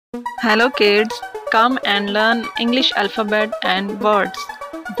Hello kids, come and learn English alphabet and words.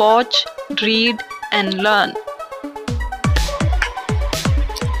 Watch, read and learn.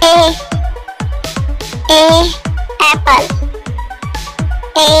 A apple.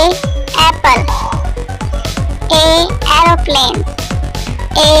 A apple. A aeroplane.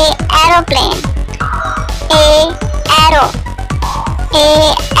 A aeroplane. A arrow. A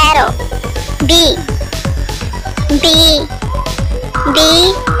arrow. B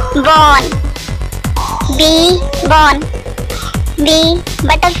bone. B bone. B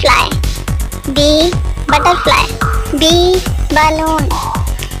butterfly. B butterfly. B balloon.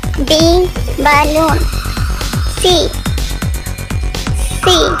 B balloon. C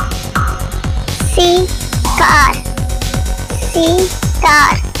car. C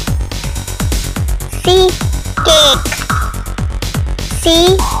car. C cake. C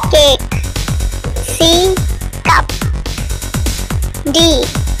cake. C cup. D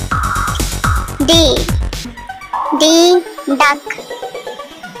duck.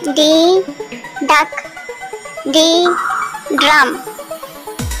 D duck. D drum.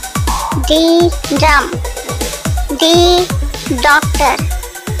 D drum. D doctor.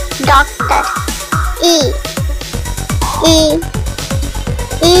 E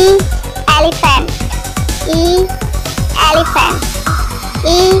elephant. E elephant. E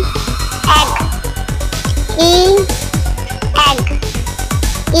egg. E egg.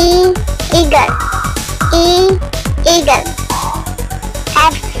 E eagle. E eagle.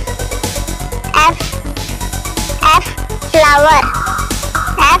 F flower.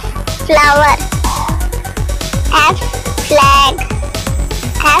 F flower. F flag.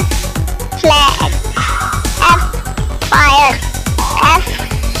 F flag. F fire. F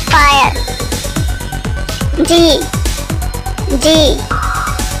fire. G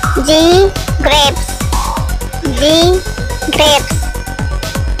grapes. G grapes.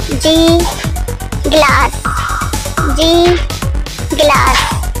 G glass. G glass.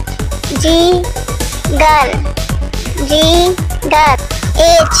 G girl. G girl.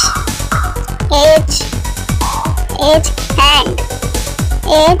 H hand.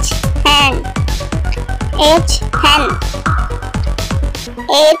 H hand. H hen.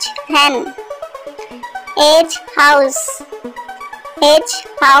 H hen. H house. H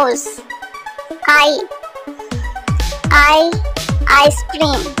house. I ice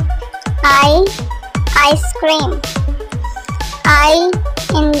cream. I ice cream. I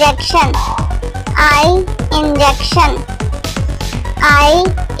injection. I injection. I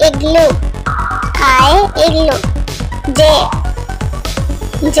igloo. I igloo. J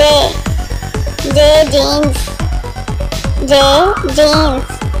jeans. J jeans.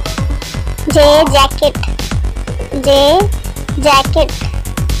 J jacket. J jacket.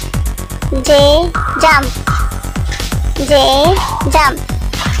 J jump. J jump.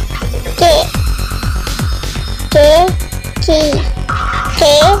 K key. K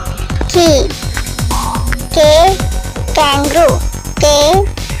key. K kangaroo. K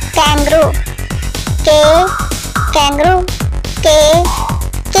kangaroo. K kangaroo. K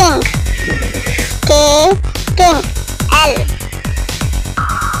king. K king.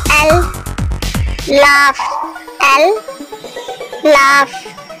 L laugh. L laugh.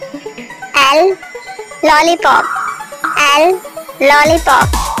 L lollipop. L lollipop.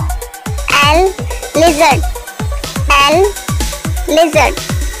 L lizard. L lizard.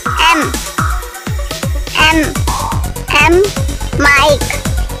 M mic.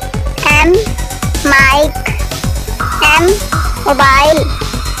 M mic. M mobile.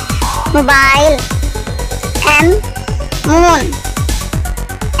 M moon.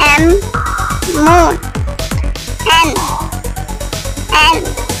 M moon.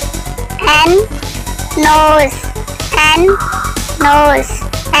 N nose. N nose.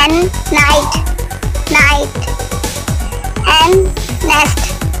 N night. N nest.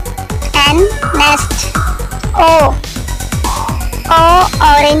 N nest. O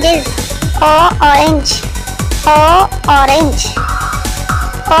oranges. O orange. O orange.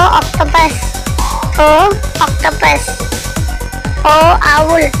 O octopus. O octopus. O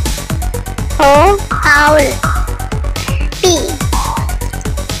owl. O owl. P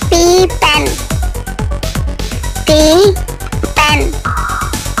pen. P pen.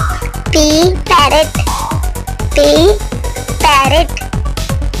 P parrot. P parrot.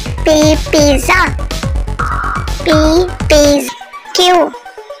 P pizza. P pizza. Q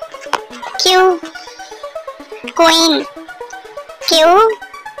queen. Q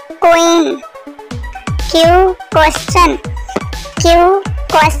queen. Q question. Q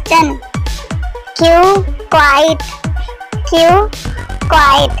question. Q quiet. Q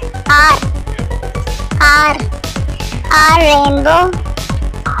quiet. R rainbow.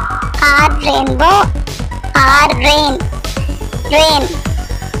 rainbow. R rain. Rain.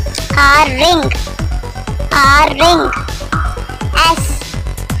 R ring. R ring. S.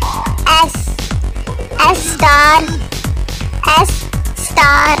 S. S star. S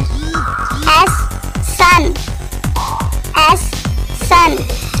star. S sun. S sun.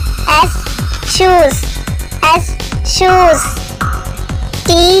 S shoes. S shoes.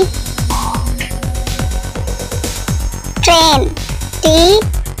 T train. T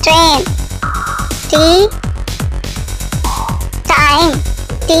train. T time.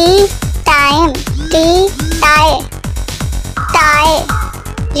 T time. T tie. Tie.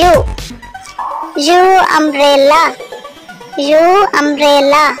 U. U umbrella. U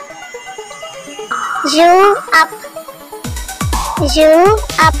umbrella. U up. U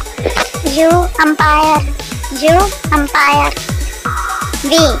up. U umpire. U umpire.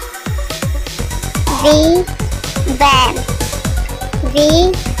 V. V van.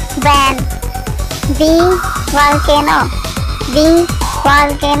 V van. V volcano. V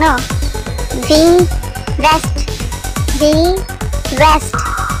volcano. V west. V west.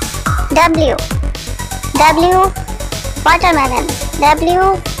 W. W watermelon.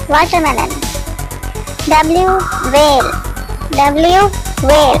 W watermelon. W whale. W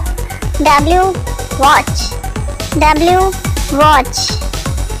whale. W watch. W watch.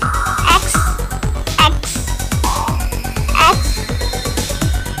 X. X. X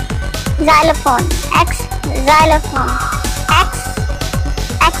xylophone. X xylophone. X.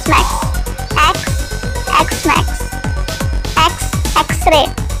 X max. X. X max. X. X-ray.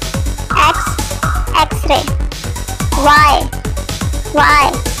 X. X-ray. Y.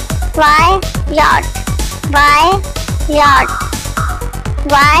 Y. Y. Yacht. Y. Yacht.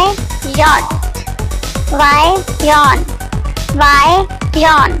 Y. Yacht. Y. Yawn. Y.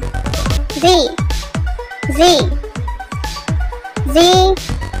 Yawn. Z. Z. Z.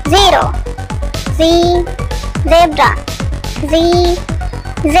 Zero. Z. Zebra. Z.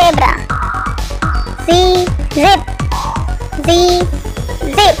 Zebra. Z. Zip. Z.